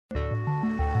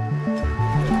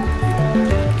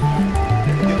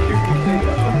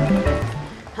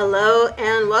Hello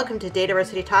and welcome to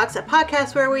DATAVERSITY Talks, a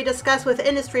podcast where we discuss with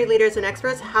industry leaders and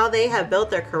experts how they have built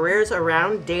their careers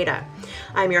around data.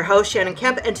 I'm your host, Shannon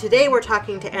Kemp, and today we're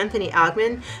talking to Anthony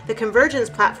Algmin, the Convergence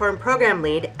Platform Program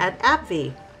Lead at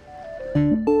AbbVie.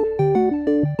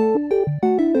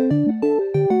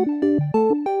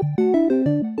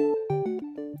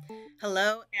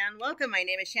 Hello and welcome. My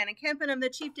name is Shannon Kemp and I'm the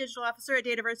Chief Digital Officer at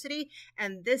DATAVERSITY,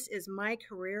 and this is My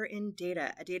Career in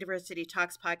Data, a DATAVERSITY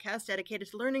Talks podcast dedicated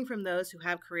to learning from those who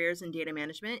have careers in data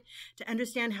management, to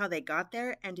understand how they got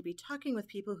there, and to be talking with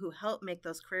people who help make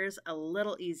those careers a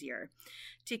little easier.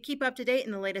 To keep up to date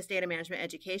in the latest data management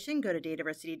education, go to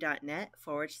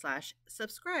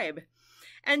dataversity.net/subscribe.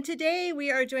 And today we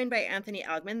are joined by Anthony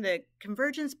Algmin, the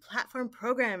Convergence Platform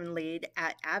Program Lead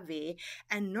at AbbVie.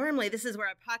 And normally this is where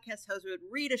a podcast host would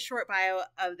read a short bio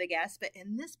of the guest, but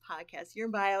in this podcast, your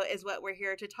bio is what we're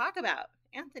here to talk about.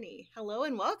 Anthony, hello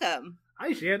and welcome.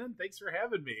 Hi, Shannon. Thanks for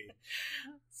having me.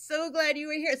 So glad you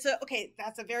were here. So, okay,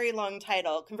 that's a very long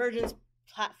title, Convergence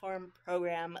Platform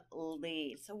Program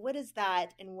Lead. So what is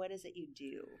that and what is it you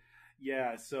do?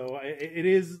 Yeah, so it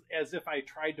is as if I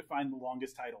tried to find the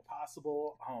longest title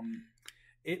possible.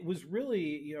 It was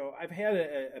really, I've had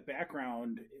a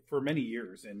background for many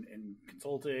years in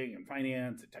consulting and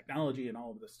finance and technology and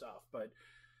all of this stuff. But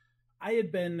I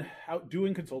had been out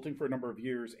doing consulting for a number of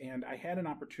years, and I had an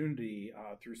opportunity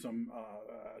through some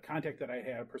contact that I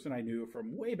had, a person I knew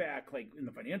from way back, like in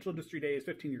the financial industry days,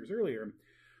 15 years earlier,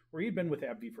 where he'd been with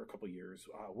AbbVie for a couple of years,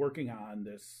 working on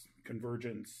this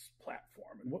convergence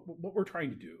platform. And what we're trying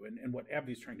to do, and what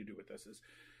AbbVie is trying to do with this is,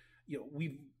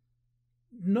 we've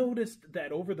noticed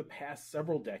that over the past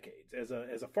several decades, as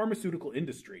a pharmaceutical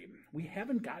industry, we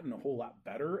haven't gotten a whole lot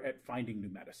better at finding new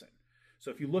medicine.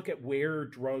 So if you look at where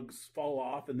drugs fall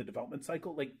off in the development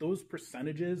cycle, like those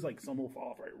percentages, like some will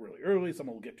fall off really early, some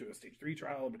will get to a stage 3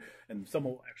 trial, and some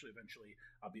will actually eventually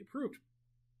be approved.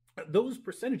 Those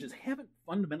percentages haven't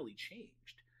fundamentally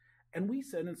changed. And we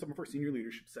said, and some of our senior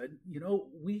leadership said,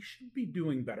 we should be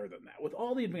doing better than that. With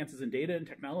all the advances in data and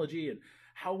technology and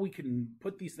how we can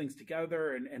put these things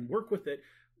together and work with it,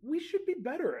 we should be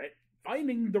better at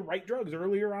finding the right drugs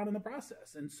earlier on in the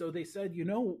process. And so they said,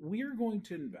 we're going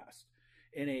to invest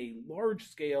in a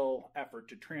large-scale effort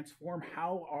to transform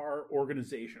how our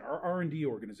organization, our R&D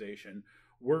organization,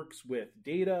 works with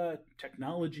data,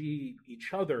 technology,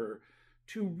 each other,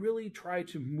 to really try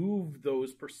to move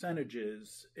those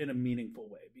percentages in a meaningful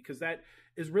way, because that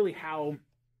is really how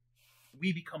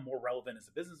we become more relevant as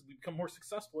a business. We become more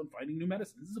successful in finding new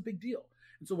medicine. This is a big deal.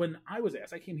 And so when I was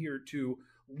asked, I came here to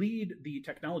lead the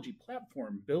technology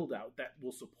platform build out that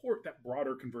will support that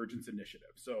broader convergence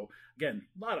initiative. So again,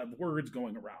 a lot of words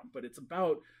going around, but it's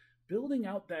about building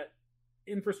out that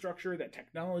infrastructure, that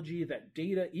technology, that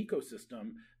data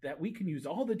ecosystem that we can use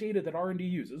all the data that R&D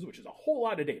uses, which is a whole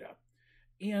lot of data,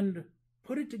 and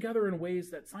put it together in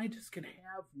ways that scientists can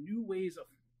have new ways of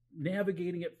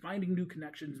navigating it, finding new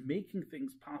connections, making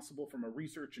things possible from a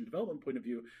research and development point of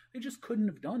view they just couldn't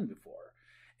have done before.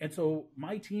 And so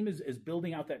my team is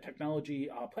building out that technology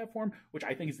platform, which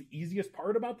I think is the easiest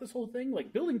part about this whole thing.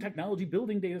 Like building technology,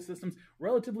 building data systems,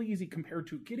 relatively easy compared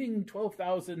to getting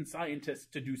 12,000 scientists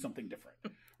to do something different,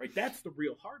 right? That's the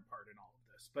real hard part in all of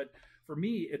this. But for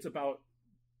me, it's about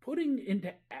putting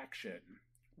into action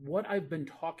what I've been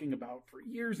talking about for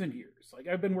years and years. Like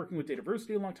I've been working with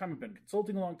DATAVERSITY a long time. I've been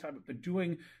consulting a long time. I've been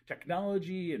doing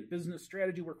technology and business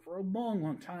strategy work for a long,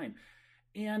 long time.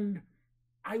 And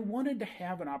I wanted to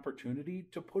have an opportunity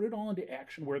to put it all into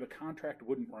action where the contract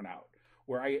wouldn't run out,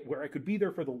 where I could be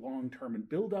there for the long term and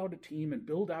build out a team and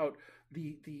build out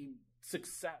the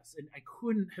success. And I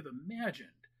couldn't have imagined,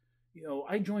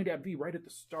 I joined AbbVie right at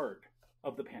the start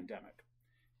of the pandemic.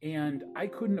 And I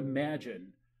couldn't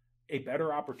imagine a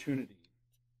better opportunity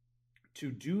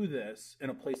to do this in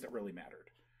a place that really mattered.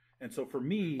 And so for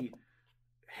me,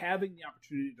 having the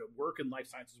opportunity to work in life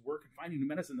sciences, work and finding new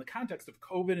medicine in the context of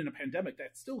COVID and a pandemic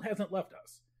that still hasn't left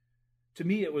us, to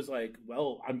me, it was like,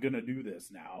 well, I'm going to do this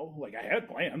now. Like I had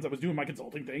plans. I was doing my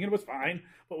consulting thing and it was fine.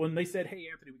 But when they said, hey,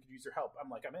 Anthony, we could use your help, I'm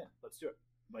like, I'm in. Let's do it.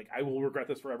 Like I will regret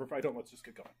this forever if I don't. Let's just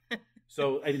get going.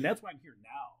 So, I mean, that's why I'm here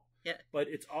now. Yeah. But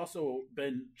it's also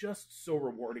been just so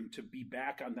rewarding to be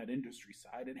back on that industry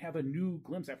side and have a new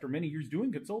glimpse after many years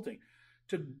doing consulting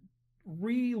to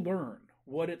relearn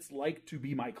what it's like to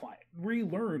be my client,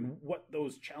 relearn what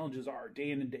those challenges are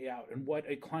day in and day out and what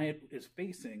a client is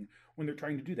facing when they're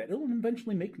trying to do that. It'll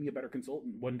eventually make me a better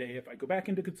consultant. One day, if I go back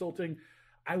into consulting,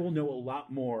 I will know a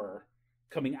lot more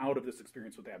coming out of this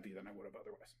experience with AbbVie than I would have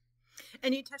otherwise.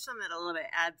 And you touched on that a little bit.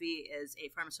 AbbVie is a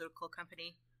pharmaceutical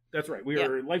company. That's right. We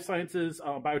are life sciences,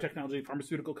 biotechnology,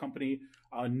 pharmaceutical company,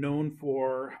 known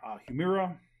for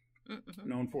Humira,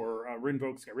 known for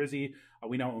Rinvoq, Skyrizi.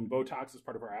 We now own Botox as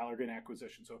part of our Algmin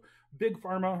acquisition. So big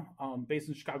pharma, based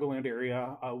in the Chicagoland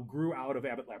area, grew out of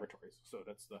Abbott Laboratories. So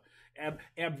that's the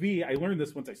AbbVie. I learned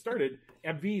this once I started.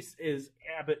 AbbVie is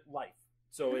Abbott Life.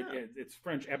 So it's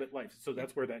French Abbott Life. So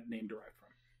that's where that name derived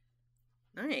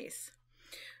from. Nice.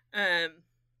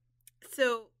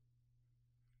 So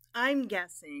I'm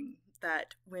guessing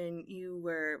that when you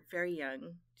were very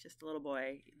young, just a little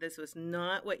boy, this was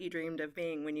not what you dreamed of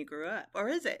being when you grew up, or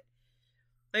is it?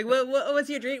 Like, what was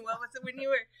your dream? What was it when you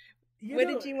were? What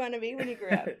did you want to be when you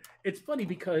grew up? It's funny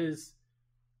because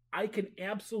I can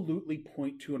absolutely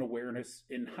point to an awareness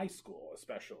in high school,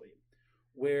 especially,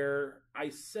 where I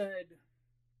said,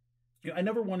 I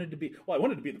never wanted to be. Well, I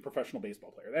wanted to be the professional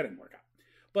baseball player. That didn't work out,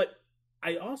 but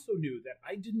I also knew that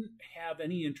I didn't have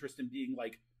any interest in being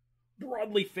like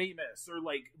broadly famous or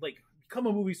like become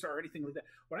a movie star or anything like that.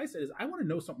 What I said is I want to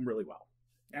know something really well,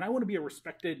 and I want to be a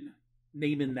respected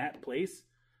name in that place.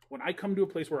 When I come to a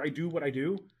place where I do what I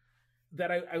do, that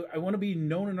I want to be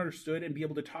known and understood and be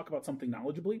able to talk about something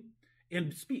knowledgeably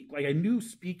and speak. Like I knew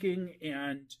speaking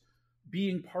and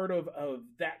being part of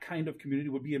that kind of community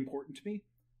would be important to me.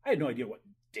 I had no idea what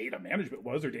data management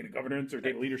was or data governance or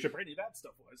data leadership or any of that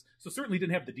stuff was. So certainly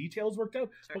didn't have the details worked out,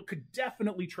 but could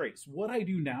definitely trace what I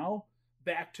do now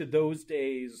back to those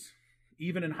days,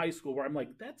 even in high school, where I'm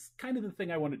like, that's kind of the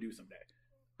thing I want to do someday.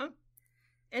 Huh.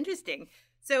 Interesting.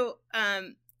 So,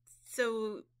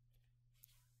 so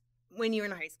when you were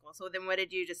in high school, so then what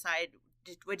did you decide?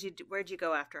 Where'd you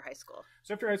go after high school?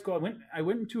 So after high school, I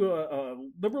went into a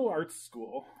liberal arts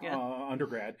school,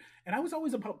 undergrad, and I was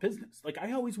always about business. Like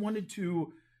I always wanted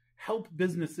to help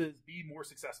businesses be more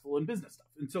successful in business stuff.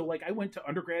 And so like I went to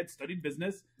undergrad, studied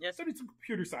business, studied some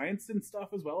computer science and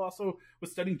stuff as well. Also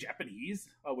was studying Japanese,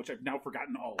 which I've now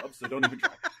forgotten all of, so don't even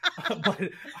try.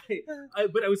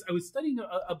 But I was studying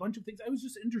a bunch of things. I was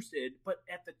just interested. But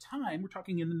at the time, we're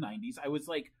talking in the 90s, I was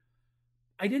like,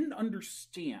 I didn't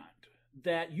understand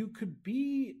that you could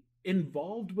be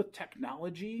involved with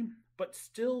technology, but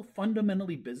still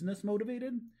fundamentally business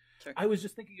motivated. Sure. I was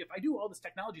just thinking, if I do all this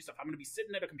technology stuff, I'm going to be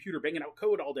sitting at a computer banging out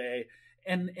code all day.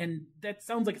 And that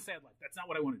sounds like a sad life. That's not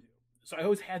what I want to do. So I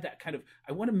always had that kind of,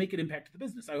 I want to make an impact to the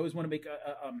business. I always want to make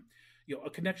a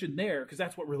connection there because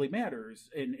that's what really matters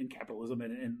in capitalism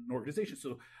and in an organization.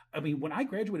 So, I mean, when I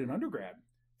graduated undergrad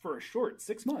for a short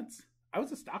 6 months, I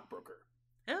was a stockbroker.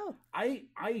 Oh,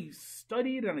 I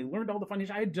studied and I learned all the finance.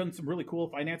 I had done some really cool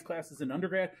finance classes in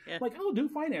undergrad. Yeah. Like, I'll do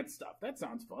finance stuff. That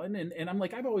sounds fun. And I'm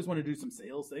like, I've always wanted to do some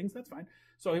sales things. That's fine.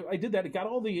 So I did that. It got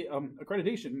all the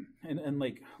accreditation and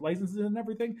like licenses and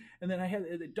everything. And then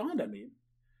it dawned on me.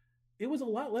 It was a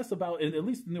lot less about, at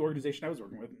least in the organization I was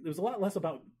working with, it was a lot less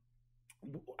about,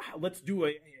 let's do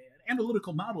an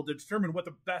analytical model to determine what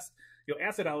the best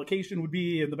asset allocation would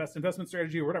be and the best investment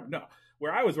strategy or whatever. No,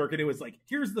 where I was working, it was like,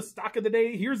 here's the stock of the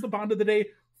day, here's the bond of the day,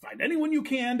 find anyone you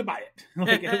can to buy it.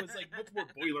 Like it was like much more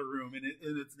boiler room in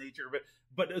its nature,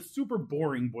 but a super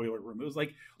boring boiler room. It was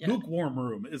like lukewarm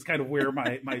room is kind of where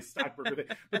my stockbroker thing.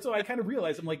 But so I kind of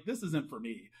realized, I'm like, this isn't for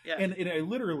me. Yeah. And I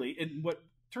literally, in what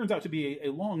turns out to be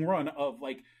a long run of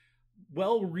like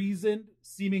well-reasoned,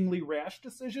 seemingly rash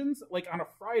decisions, like on a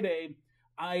Friday,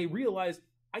 I realized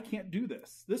I can't do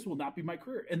this. This will not be my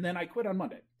career. And then I quit on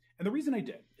Monday. And the reason I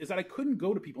did is that I couldn't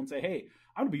go to people and say, hey,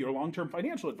 I'm going to be your long-term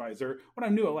financial advisor when I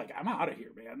knew, like, I'm out of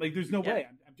here, man. Like, there's no way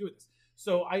I'm doing this.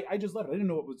 So I just left it. I didn't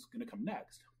know what was going to come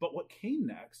next. But what came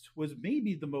next was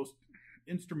maybe the most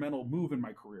instrumental move in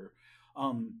my career,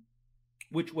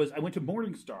 which was I went to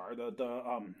Morningstar,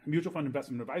 the mutual fund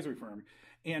investment advisory firm,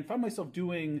 and found myself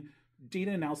doing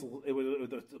data analysis.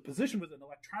 The position was an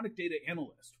electronic data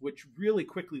analyst, which really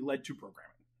quickly led to programming.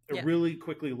 It really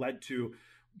quickly led to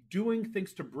doing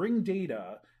things to bring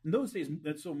data. In those days,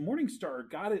 so Morningstar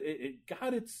got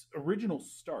its original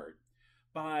start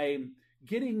by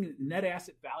getting net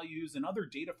asset values and other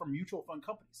data from mutual fund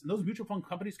companies. And those mutual fund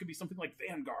companies could be something like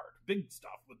Vanguard, big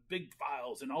stuff with big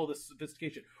files and all this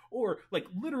sophistication, or like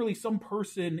literally some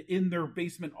person in their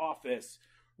basement office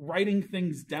writing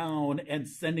things down and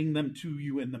sending them to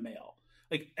you in the mail,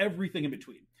 like everything in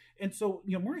between. And so,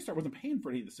 Morningstar wasn't paying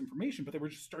for any of this information, but they were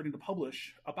just starting to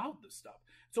publish about this stuff.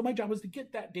 So my job was to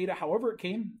get that data, however it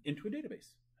came, into a database.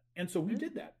 And so we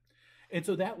did that. And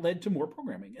so that led to more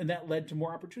programming, and that led to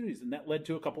more opportunities, and that led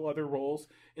to a couple other roles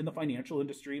in the financial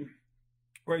industry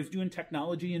where I was doing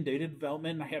technology and data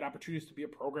development. And I had opportunities to be a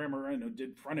programmer and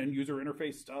did front-end user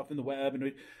interface stuff in the web.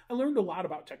 And I learned a lot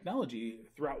about technology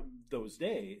throughout those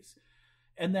days.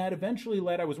 And that eventually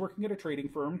led, I was working at a trading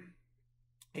firm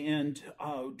and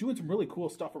doing some really cool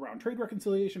stuff around trade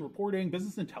reconciliation, reporting,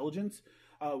 business intelligence.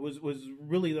 Was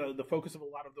really the focus of a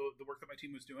lot of the work that my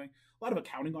team was doing. A lot of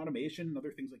accounting automation and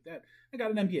other things like that. I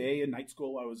got an MBA in night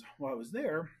school while I was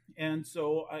there, and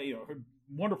so a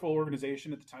wonderful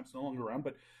organization at the time, it's no longer around,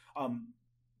 but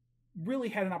really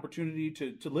had an opportunity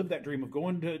to live that dream of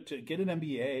going to get an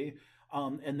MBA,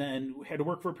 and then had to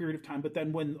work for a period of time. But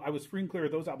then when I was free and clear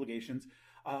of those obligations,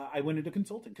 I went into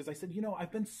consulting because I said,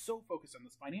 I've been so focused on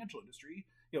this financial industry,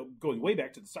 going way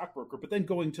back to the stockbroker, but then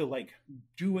going to like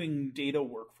doing data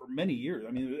work for many years.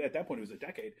 I mean, at that point, it was a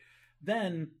decade.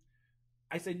 Then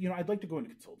I said, I'd like to go into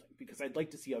consulting because I'd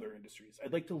like to see other industries.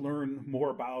 I'd like to learn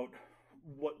more about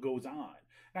what goes on.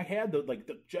 And I had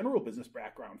the general business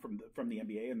background from the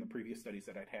MBA and the previous studies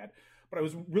that I'd had, but I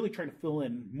was really trying to fill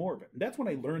in more of it. And that's when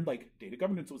I learned like data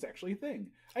governance was actually a thing.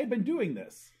 I had been doing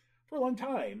this for a long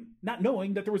time, not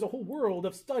knowing that there was a whole world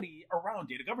of study around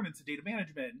data governance and data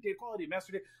management and data quality,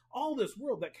 master data, all this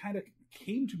world that kind of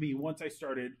came to me once I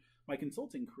started my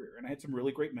consulting career. And I had some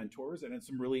really great mentors and had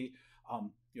some really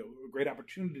great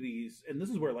opportunities. And this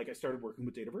is where I started working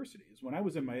with DATAVERSITY. When I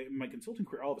was in my consulting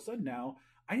career, all of a sudden now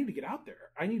I need to get out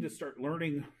there. I need to start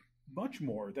learning much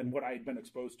more than what I had been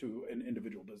exposed to in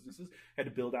individual businesses. I had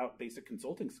to build out basic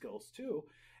consulting skills too.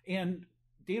 And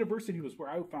DATAVERSITY was where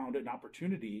I found an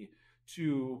opportunity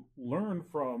to learn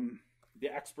from the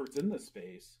experts in this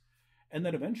space. And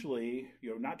then eventually,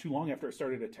 not too long after I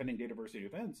started attending DATAVERSITY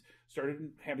events,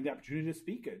 started having the opportunity to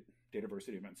speak at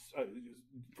DATAVERSITY events,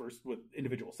 first with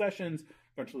individual sessions,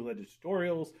 eventually led to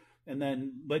tutorials, and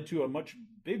then led to a much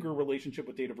bigger relationship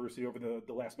with DATAVERSITY over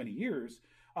the last many years,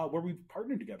 where we've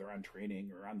partnered together on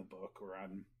training or on the book or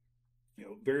on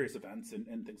various events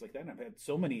and things like that. And I've had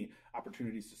so many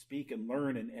opportunities to speak and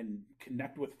learn and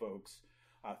connect with folks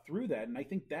through that. And I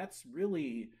think that's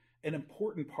really an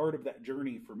important part of that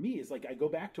journey for me is I go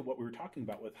back to what we were talking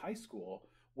about with high school,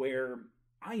 where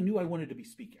I knew I wanted to be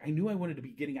speaking. I knew I wanted to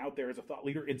be getting out there as a thought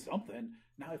leader in something.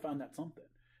 Now I found that something.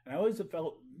 And I always have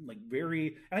felt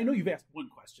and I know you've asked one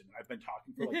question and I've been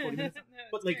talking for 20 minutes,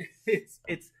 but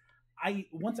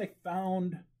once I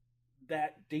found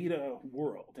that data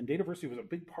world, and DATAVERSITY was a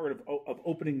big part of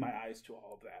opening my eyes to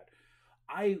all of that,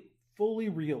 I fully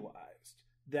realized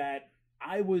that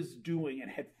I was doing and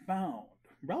had found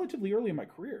relatively early in my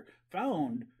career,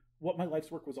 found what my life's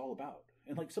work was all about.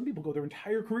 And some people go their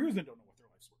entire careers and don't know what their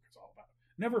life's work is all about.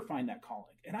 Never find that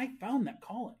calling. And I found that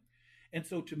calling. And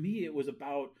so to me, it was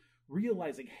about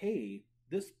realizing, hey,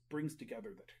 this brings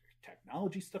together the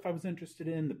technology stuff I was interested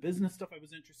in, the business stuff I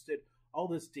was interested, all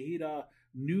this data,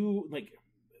 new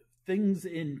things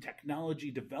in technology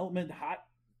development, hot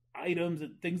items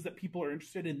and things that people are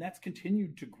interested in. That's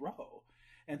continued to grow.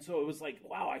 And so it was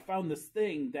wow, I found this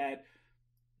thing that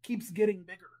keeps getting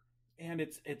bigger. And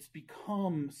it's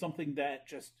become something that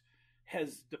just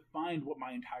has defined what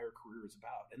my entire career is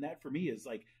about. And that for me is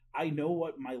I know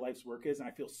what my life's work is, and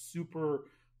I feel super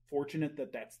fortunate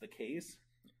that that's the case.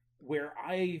 Where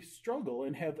I struggle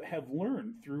and have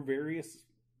learned through various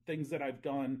things that I've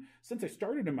done since I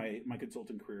started in my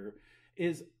consulting career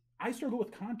is I struggle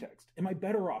with context. Am I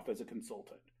better off as a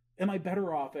consultant? Am I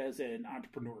better off as an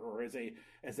entrepreneur or as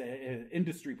an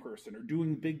industry person or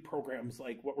doing big programs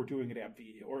like what we're doing at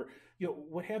AbbVie or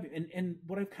what have you? And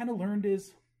what I've kind of learned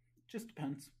is just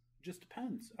depends. Just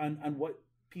depends on what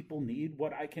people need,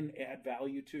 what I can add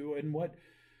value to, and what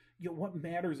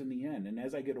matters in the end. And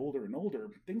as I get older and older,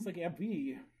 things like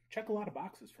AbbVie check a lot of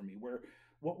boxes for me, where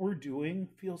what we're doing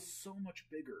feels so much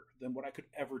bigger than what I could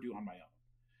ever do on my own.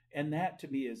 And that to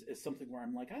me is something where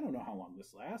I'm I don't know how long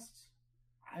this lasts.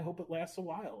 I hope it lasts a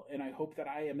while. And I hope that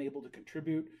I am able to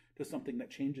contribute to something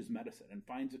that changes medicine and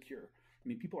finds a cure. I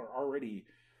mean, people are already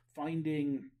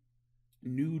finding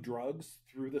new drugs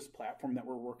through this platform that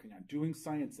we're working on, doing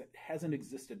science that hasn't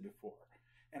existed before.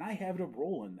 And I have a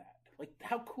role in that.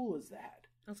 How cool is that?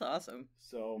 That's awesome.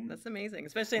 So that's amazing,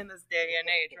 especially in this day and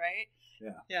age, right?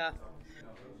 Yeah.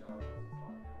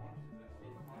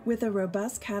 With a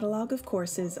robust catalog of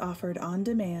courses offered on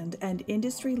demand and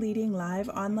industry-leading live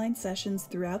online sessions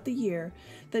throughout the year,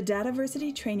 the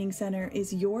DATAVERSITY Training Center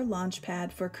is your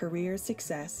launchpad for career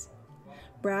success.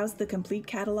 Browse the complete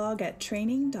catalog at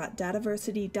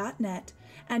training.dataversity.net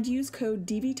and use code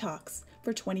DVTalks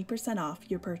for 20% off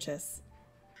your purchase.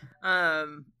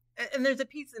 And there's a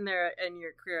piece in there in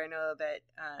your career I know that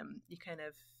you kind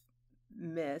of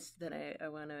missed that I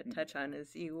want to touch on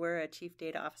is you were a chief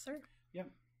data officer. Yeah.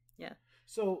 Yeah.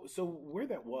 So where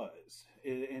that was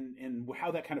and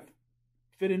how that kind of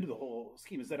fit into the whole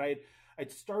scheme is that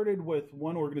I'd started with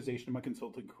one organization in my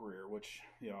consulting career, which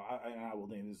I will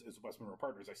name as West Monroe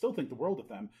Partners. I still think the world of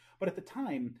them, but at the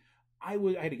time I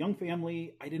had a young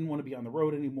family. I didn't want to be on the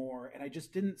road anymore. And I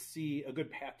just didn't see a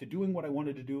good path to doing what I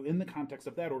wanted to do in the context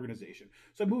of that organization.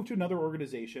 So I moved to another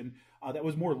organization that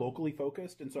was more locally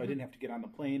focused. And so I didn't have to get on the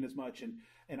plane as much.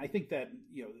 And I think that,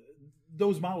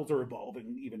 those models are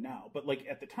evolving even now. But like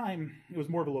at the time, it was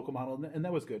more of a local model, and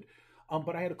that was good.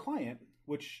 But I had a client,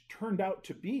 which turned out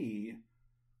to be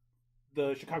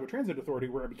the Chicago Transit Authority,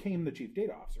 where I became the chief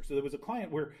data officer. So there was a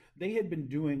client where they had been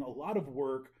doing a lot of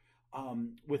work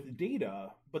with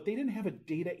data, but they didn't have a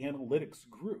data analytics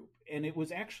group. And it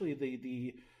was actually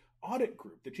the audit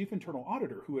group, the chief internal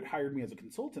auditor, who had hired me as a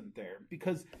consultant there.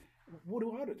 Because what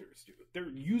do auditors do? They're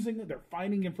using it, they're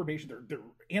finding information, they're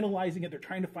analyzing it, they're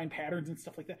trying to find patterns and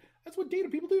stuff like that. That's what data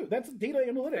people do. That's data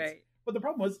analytics. Right. But the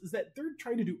problem is that they're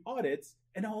trying to do audits,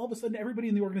 and now all of a sudden everybody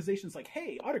in the organization is like,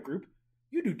 hey, audit group,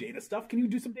 you do data stuff. Can you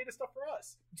do some data stuff for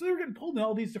us? So they were getting pulled in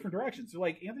all these different directions. They're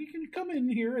like, Anthony, can you come in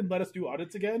here and let us do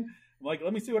audits again? I'm like,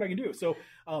 let me see what I can do. So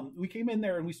we came in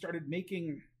there and we started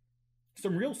making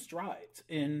some real strides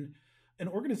in an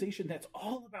organization that's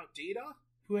all about data,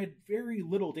 who had very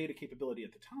little data capability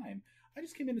at the time. I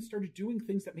just came in and started doing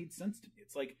things that made sense to me.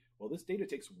 It's like, well, this data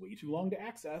takes way too long to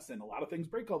access, and a lot of things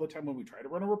break all the time when we try to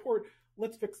run a report.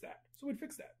 Let's fix that. So we'd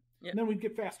fix that. Yep. And then we'd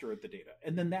get faster at the data.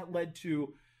 And then that led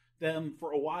to them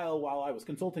for a while I was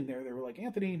consulting there. They were like,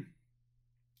 Anthony,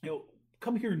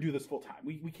 come here and do this full time.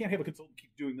 We can't have a consultant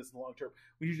keep doing this in the long term.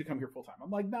 We need you to come here full time.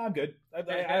 I'm like, nah, I'm good. I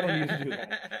don't need to do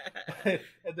that.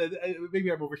 And then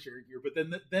maybe I'm oversharing here, but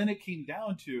then it came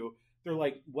down to, they're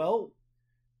like, well,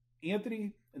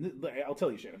 Anthony, and I'll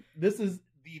tell you, Shannon, this is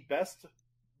the best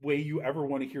way you ever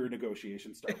want to hear a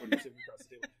negotiation start when you're sitting across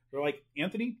the table. They're like,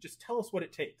 Anthony, just tell us what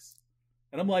it takes.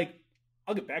 And I'm like,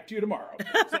 I'll get back to you tomorrow.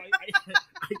 So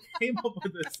I came up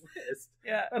with this list,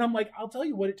 and I'm like, I'll tell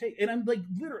you what it takes. And I'm like,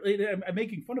 literally, I'm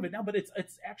making fun of it now, but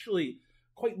it's actually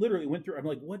quite literally went through. I'm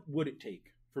like, what would it take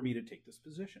for me to take this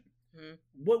position? Mm-hmm.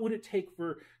 What would it take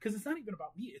because it's not even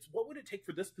about me. It's what would it take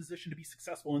for this position to be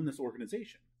successful in this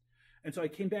organization? And so I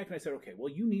came back and I said, okay,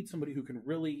 well, you need somebody who can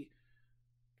really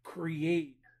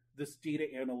create this data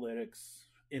analytics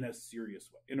in a serious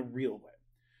way, in a real way.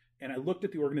 And I looked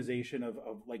at the organization of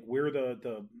like where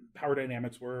the power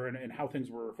dynamics were and how things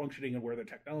were functioning and where the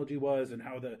technology was and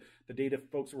how the data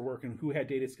folks were working, who had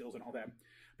data skills and all that.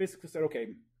 Basically said,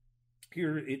 okay,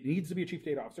 here it needs to be a chief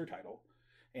data officer title.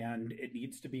 And it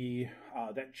needs to be,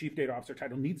 that chief data officer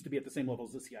title needs to be at the same level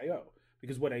as the CIO.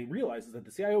 Because what I realized is that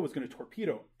the CIO was going to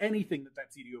torpedo anything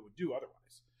that CDO would do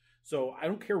otherwise. So I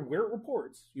don't care where it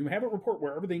reports. You have it report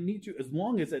wherever they need to, as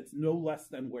long as it's no less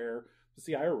than where the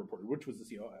CIO reported, which was the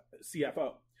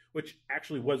CFO, which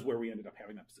actually was where we ended up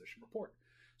having that position report.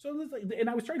 So it was like, and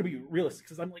I was trying to be realistic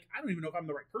because I'm like, I don't even know if I'm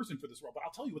the right person for this role, but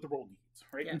I'll tell you what the role needs,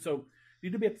 right? Yeah. And so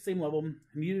needed to be at the same level,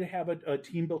 needed to have a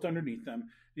team built underneath them,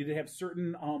 needed to have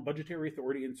certain budgetary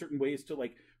authority and certain ways to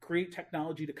like create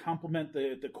technology to complement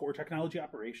the core technology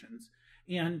operations.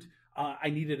 And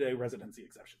I needed a residency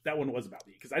exception. That one was about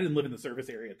me because I didn't live in the service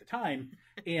area at the time.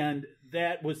 And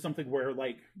that was something where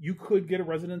like you could get a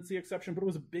residency exception, but it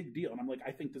was a big deal. And I'm like,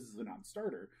 I think this is a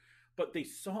non-starter. But they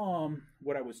saw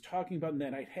what I was talking about, and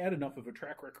then I had enough of a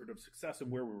track record of success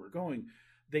and where we were going.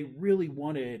 They really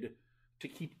wanted to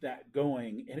keep that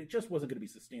going, and it just wasn't going to be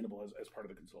sustainable as part of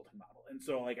the consulting model. And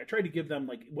so like I tried to give them,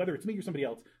 like, whether it's me or somebody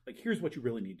else, like, here's what you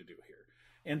really need to do here.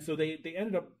 And so they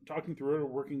ended up talking through it or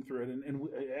working through it, and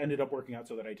ended up working out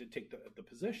so that I did take the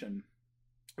position.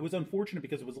 It was unfortunate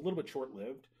because it was a little bit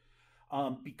short-lived,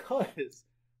 because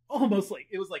almost like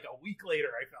it was like a week later,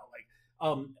 I felt like,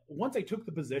 once I took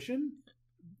the position,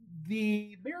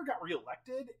 the mayor got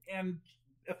reelected and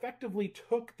effectively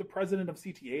took the president of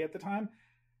CTA at the time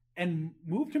and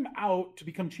moved him out to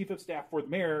become chief of staff for the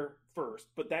mayor first,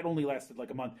 but that only lasted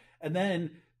like a month. And then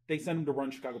they sent him to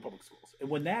run Chicago Public Schools. And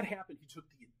when that happened, he took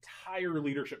the entire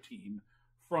leadership team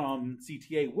from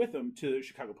CTA with him to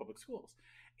Chicago Public Schools.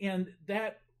 And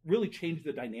that really changed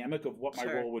the dynamic of what my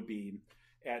role would be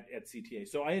at CTA.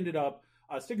 So I ended up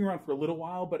sticking around for a little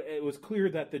while, but it was clear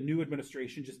that the new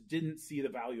administration just didn't see the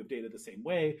value of data the same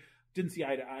way, didn't see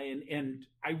eye to eye. And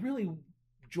I really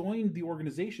joined the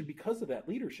organization because of that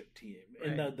leadership team.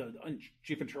 Right. And the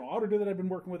chief internal auditor that I've been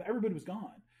working with, everybody was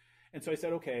gone. And so I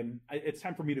said, okay, it's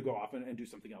time for me to go off and do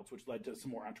something else, which led to some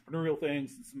more entrepreneurial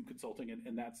things and some consulting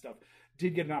and that stuff.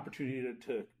 Did get an opportunity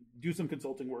to do some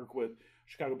consulting work with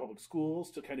Chicago Public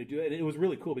Schools to kind of do it. And it was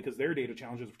really cool because their data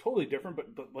challenges were totally different,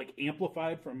 but like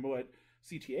amplified from what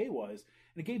CTA was.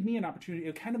 And it gave me an opportunity.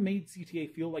 It kind of made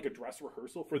CTA feel like a dress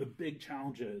rehearsal for the big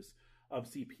challenges of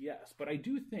CPS. But I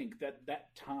do think that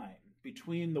that time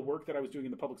between the work that I was doing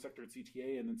in the public sector at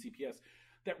CTA and then CPS,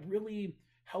 that really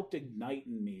helped ignite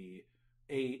in me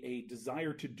a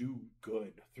desire to do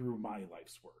good through my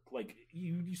life's work. Like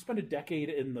you spend a decade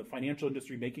in the financial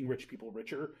industry making rich people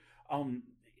richer.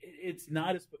 It's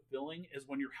not as fulfilling as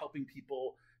when you're helping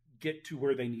people get to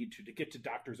where they need to get to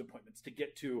doctor's appointments, to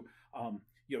get to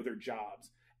their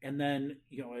jobs. And then,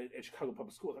 at Chicago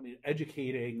Public Schools, I mean,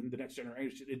 educating the next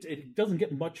generation, it doesn't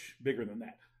get much bigger than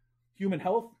that. Human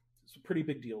health is a pretty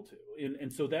big deal too.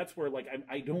 And so that's where, like,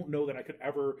 I don't know that I could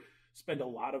ever spend a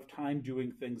lot of time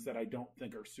doing things that I don't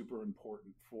think are super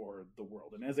important for the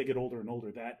world. And as I get older and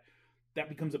older, that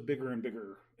becomes a bigger and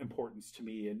bigger importance to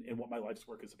me in what my life's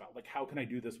work is about. Like, how can I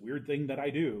do this weird thing that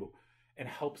I do and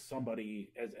help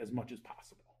somebody as much as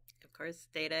possible? Of course,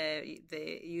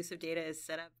 the use of data is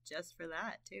set up just for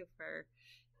that too, for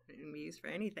use for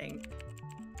anything.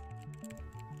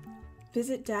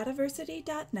 Visit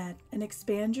dataversity.net and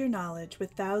expand your knowledge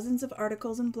with thousands of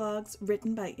articles and blogs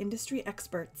written by industry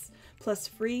experts, plus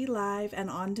free live and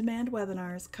on-demand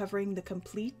webinars covering the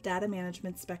complete data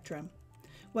management spectrum.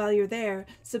 While you're there,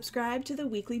 subscribe to the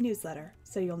weekly newsletter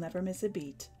so you'll never miss a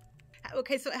beat.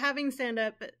 Okay, so having stood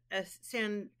up a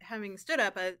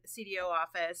CDO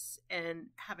office and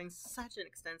having such an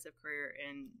extensive career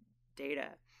in data,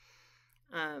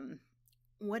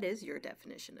 what is your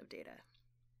definition of data?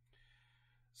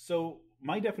 So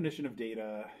my definition of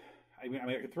data, I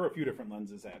could throw a few different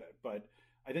lenses at it, but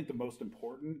I think the most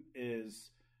important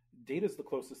is data is the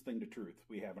closest thing to truth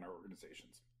we have in our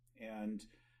organizations. And,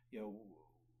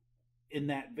 in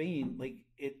that vein, like,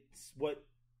 it's what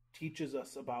teaches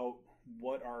us about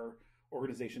what our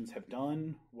organizations have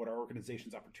done, what our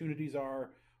organization's opportunities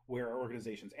are, where our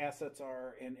organization's assets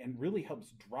are, and really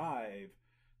helps drive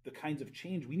the kinds of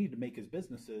change we need to make as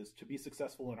businesses to be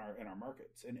successful in our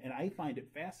markets. And I find it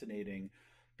fascinating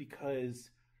because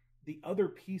the other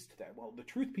piece to that, well, the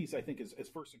truth piece, I think, is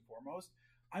first and foremost.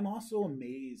 I'm also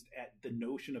amazed at the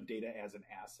notion of data as an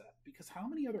asset, because how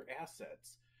many other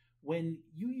assets, when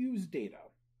you use data,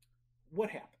 what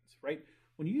happens, right?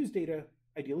 When you use data,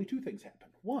 ideally two things happen.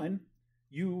 One,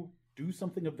 you do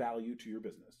something of value to your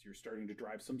business. You're starting to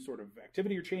drive some sort of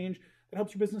activity or change that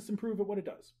helps your business improve at what it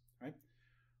does, right?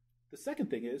 The second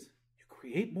thing is you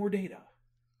create more data.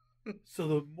 So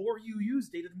the more you use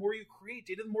data, the more you create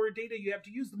data, the more data you have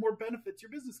to use, the more benefits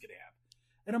your business can have.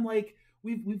 And I'm like,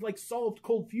 we've like solved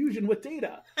cold fusion with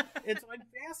data. And so I'm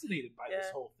fascinated by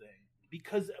this whole thing,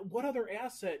 because what other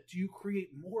asset do you create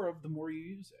more of the more you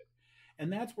use it?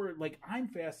 And that's where, like, I'm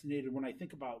fascinated when I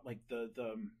think about, like, the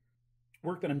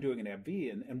work that I'm doing in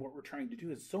AbbVie and what we're trying to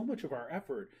do is so much of our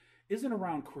effort isn't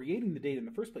around creating the data in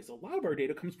the first place. A lot of our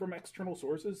data comes from external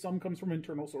sources. Some comes from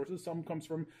internal sources. Some comes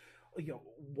from,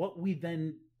 what we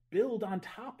then build on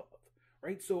top of,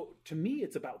 right? So to me,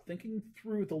 it's about thinking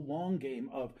through the long game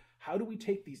of how do we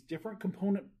take these different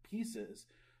component pieces,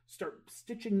 start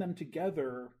stitching them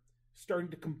together, starting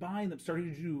to combine them,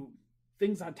 starting to do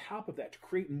things on top of that to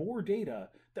create more data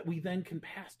that we then can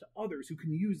pass to others who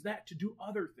can use that to do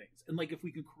other things. And like, if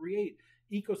we can create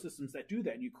ecosystems that do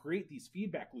that, and you create these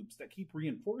feedback loops that keep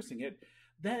reinforcing it,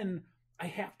 then I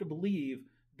have to believe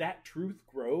that truth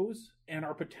grows and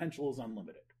our potential is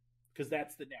unlimited, because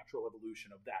that's the natural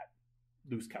evolution of that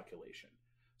loose calculation.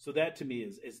 So that to me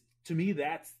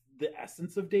that's the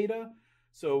essence of data.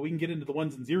 So we can get into the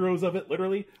ones and zeros of it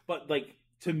literally, but like,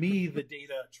 to me, the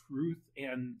data truth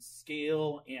and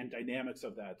scale and dynamics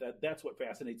of that's what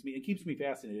fascinates me and keeps me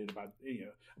fascinated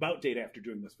about data after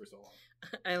doing this for so long.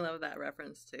 I love that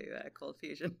reference to cold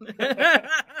fusion.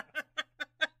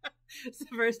 It's the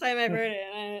first time I've heard it,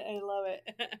 and I love it.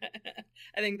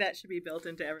 I think that should be built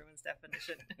into everyone's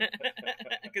definition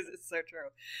because it's so true.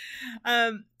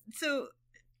 So,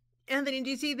 Anthony,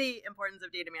 do you see the importance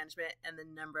of data management and the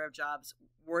number of jobs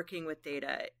working with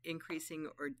data increasing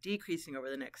or decreasing over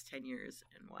the next 10 years,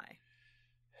 and why?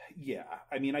 Yeah,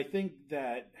 I mean, I think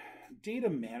that data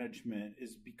management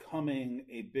is becoming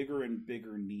a bigger and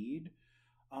bigger need.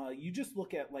 You just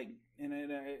look at, like, and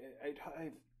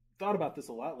I've thought about this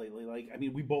a lot lately. Like, I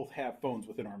mean, we both have phones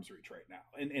within arm's reach right now,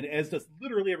 and as does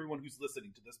literally everyone who's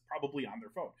listening to this, probably on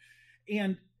their phone.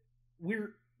 And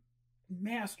we're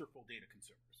masterful data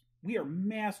consumers. We are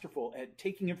masterful at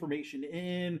taking information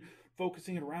in,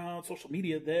 focusing it around social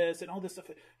media, this and all this stuff,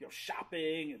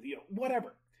 shopping,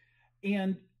 whatever.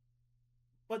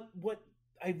 But what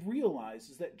I've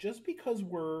realized is that just because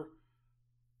we're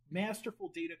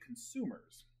masterful data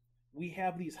consumers, we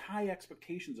have these high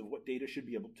expectations of what data should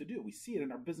be able to do. We see it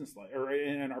in our business life or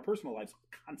in our personal lives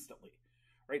constantly,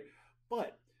 right?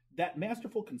 But that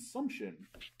masterful consumption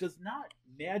does not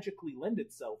magically lend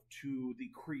itself to the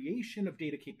creation of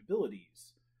data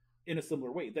capabilities in a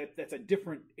similar way. That's a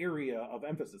different area of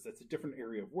emphasis. That's a different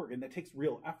area of work. And that takes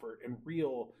real effort and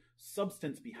real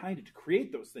substance behind it to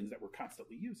create those things that we're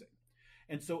constantly using.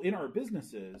 And so in our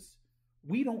businesses,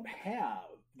 we don't have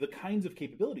the kinds of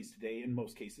capabilities today in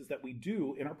most cases that we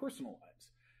do in our personal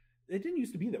lives. It didn't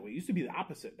used to be that way. It used to be the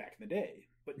opposite back in the day.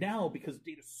 But now, because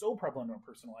data is so prevalent in our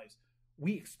personal lives,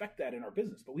 we expect that in our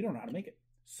business, but we don't know how to make it.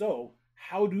 So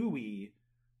how do we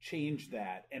change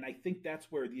that? And I think that's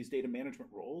where these data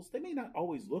management roles, they may not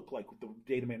always look like the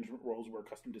data management roles we're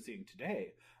accustomed to seeing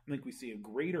today. I think we see a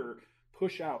greater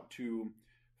push out to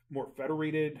more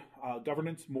federated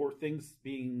governance, more things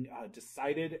being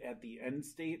decided at the end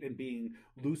state and being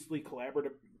loosely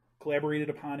collaborated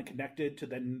upon and connected to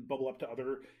then bubble up to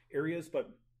other areas. But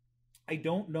I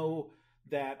don't know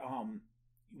that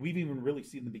we've even really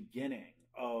seen the beginning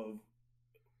of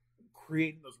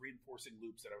creating those reinforcing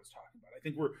loops that I was talking about. I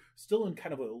think we're still in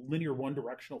kind of a linear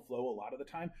one-directional flow a lot of the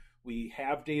time. We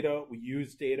have data, we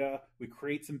use data, we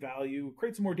create some value,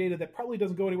 create some more data that probably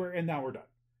doesn't go anywhere, and now we're done.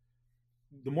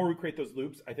 The more we create those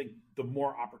loops, I think the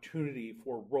more opportunity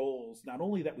for roles, not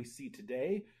only that we see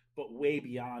today, but way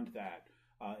beyond that,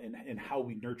 and how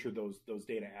we nurture those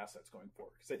data assets going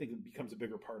forward. Because I think it becomes a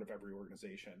bigger part of every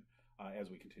organization as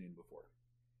we continue to move forward.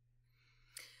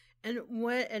 And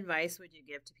what advice would you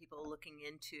give to people looking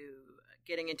into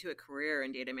getting into a career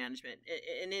in data management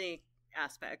in any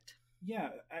aspect? Yeah,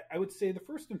 I would say the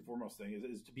first and foremost thing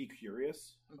is to be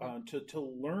curious, to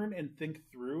learn and think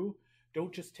through.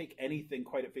 Don't just take anything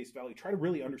quite at face value. Try to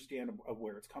really understand of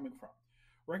where it's coming from.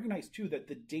 Recognize, too, that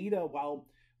the data, while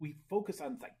we focus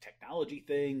on like technology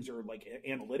things or like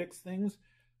analytics things,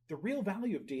 the real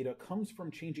value of data comes from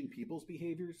changing people's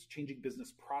behaviors, changing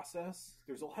business process.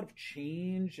 There's a lot of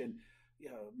change and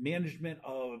management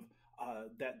of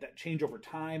that change over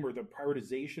time, or the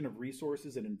prioritization of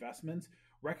resources and investments,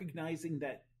 recognizing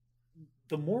that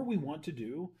the more we want to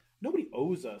do, nobody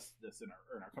owes us this in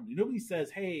our company. Nobody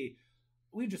says, hey,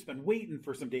 we've just been waiting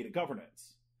for some data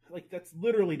governance. Like, that's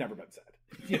literally never been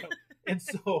said. And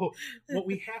so what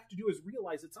we have to do is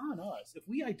realize it's on us. If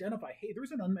we identify, hey,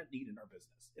 there's an unmet need in our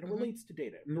business, and it relates to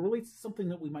data, and it relates to something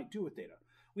that we might do with data,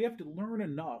 we have to learn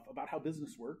enough about how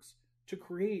business works to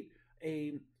create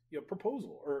a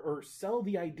proposal or sell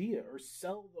the idea or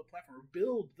sell the platform or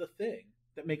build the thing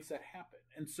that makes that happen.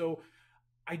 And so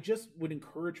I just would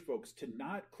encourage folks to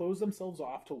not close themselves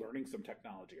off to learning some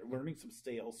technology or learning some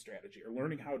sales strategy or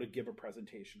learning how to give a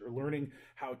presentation or learning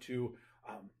how to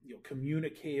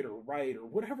communicate or write or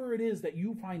whatever it is that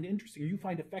you find interesting, you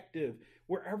find effective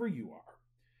wherever you are.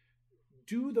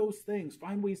 Do those things,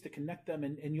 find ways to connect them,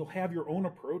 and you'll have your own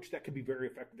approach that can be very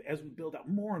effective as we build out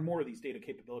more and more of these data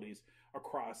capabilities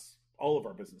across all of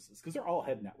our businesses, because they're all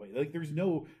heading that way. Like, there's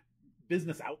no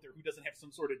business out there who doesn't have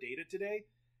some sort of data today.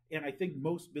 And I think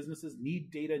most businesses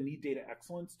need data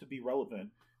excellence to be relevant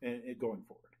going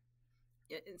forward.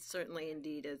 It's certainly,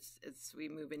 indeed, as we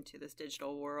move into this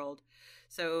digital world.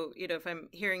 So, if I'm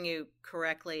hearing you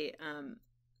correctly,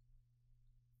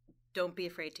 don't be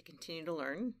afraid to continue to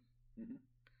learn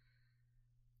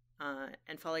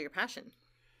and follow your passion.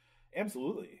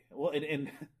 Absolutely. Well,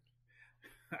 and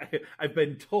I've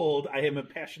been told I am a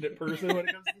passionate person when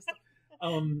it comes to this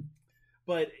stuff.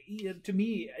 But to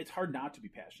me, it's hard not to be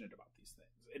passionate about these things.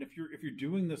 And if you're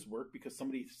doing this work because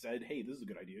somebody said, hey, this is a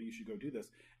good idea, you should go do this,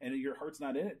 and your heart's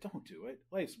not in it, don't do it.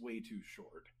 Life's way too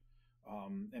short.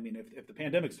 I mean, if the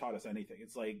pandemic's taught us anything,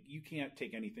 it's like you can't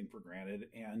take anything for granted.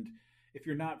 And if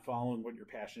you're not following what you're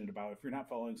passionate about, if you're not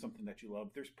following something that you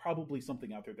love, there's probably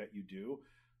something out there that you do.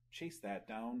 Chase that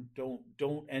down.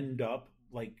 Don't end up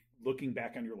like looking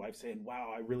back on your life saying,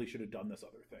 wow, I really should have done this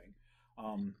other thing.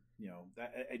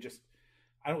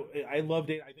 I love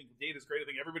data. I think data is great. I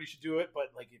think everybody should do it.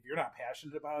 But like, if you're not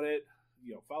passionate about it,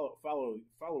 follow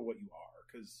what you are,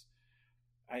 because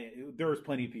there's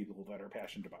plenty of people that are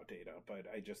passionate about data. But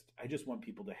I just want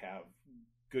people to have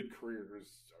good careers.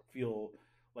 Feel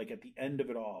like at the end of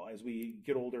it all, as we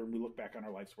get older and we look back on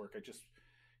our life's work,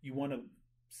 you want to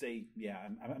say, yeah,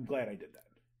 I'm glad I did that.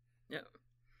 Yeah,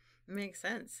 makes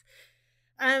sense.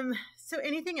 So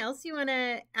anything else you want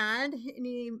to add?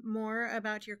 Any more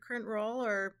about your current role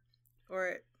or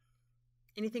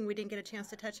anything we didn't get a chance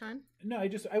to touch on? No,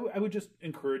 I would just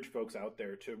encourage folks out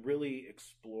there to really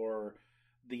explore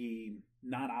the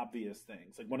non-obvious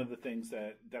things. Like, one of the things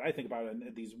that I think about, and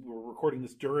we're recording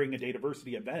this during a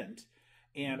DATAVERSITY event,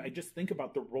 and I just think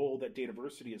about the role that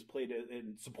DATAVERSITY has played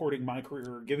in supporting my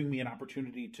career, giving me an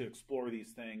opportunity to explore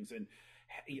these things and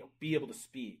be able to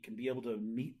speak and be able to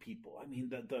meet people. I mean,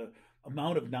 the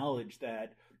amount of knowledge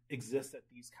that exists at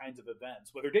these kinds of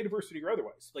events, whether DATAVERSITY or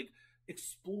otherwise, like,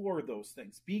 explore those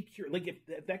things. Be curious. Like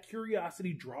if that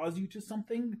curiosity draws you to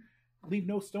something, leave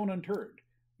no stone unturned.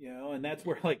 And that's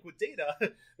where, like, with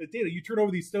data, you turn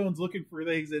over these stones looking for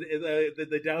things, and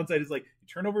the downside is, like, you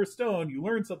turn over a stone, you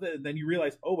learn something, and then you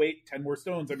realize, oh wait, 10 more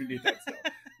stones underneath that stone,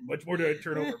 much more to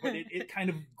turn over. But it kind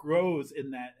of grows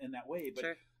in that way. But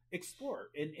sure. Explore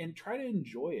and try to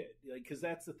enjoy it, like, because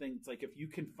that's the thing. It's like if you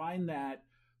can find that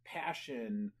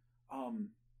passion,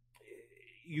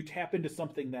 you tap into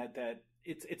something that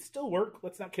it's still work.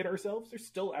 Let's not kid ourselves. There's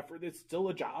still effort. It's still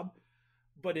a job.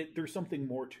 But there's something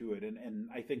more to it, and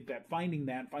I think that finding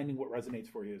what resonates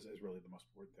for you is really the most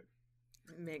important thing.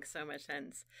 Makes so much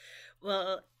sense.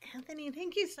 Well, Anthony,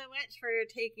 thank you so much for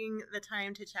taking the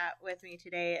time to chat with me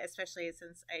today, especially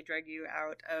since I drug you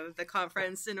out of the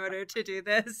conference in order to do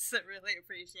this. I really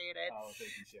appreciate it. Oh,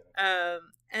 thank you, Shannon.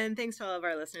 And thanks to all of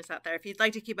our listeners out there. If you'd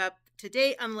like to keep up to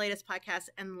date on the latest podcasts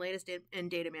and the latest in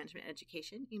data management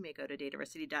education, you may go to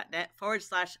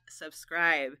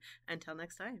dataversity.net/subscribe. Until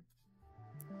next time.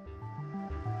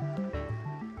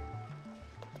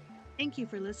 Thank you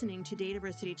for listening to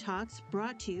DATAVERSITY Talks,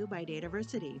 brought to you by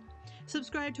DATAVERSITY.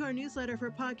 Subscribe to our newsletter for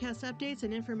podcast updates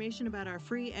and information about our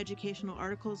free educational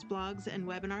articles, blogs, and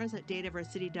webinars at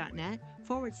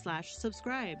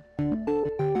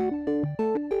dataversity.net/subscribe.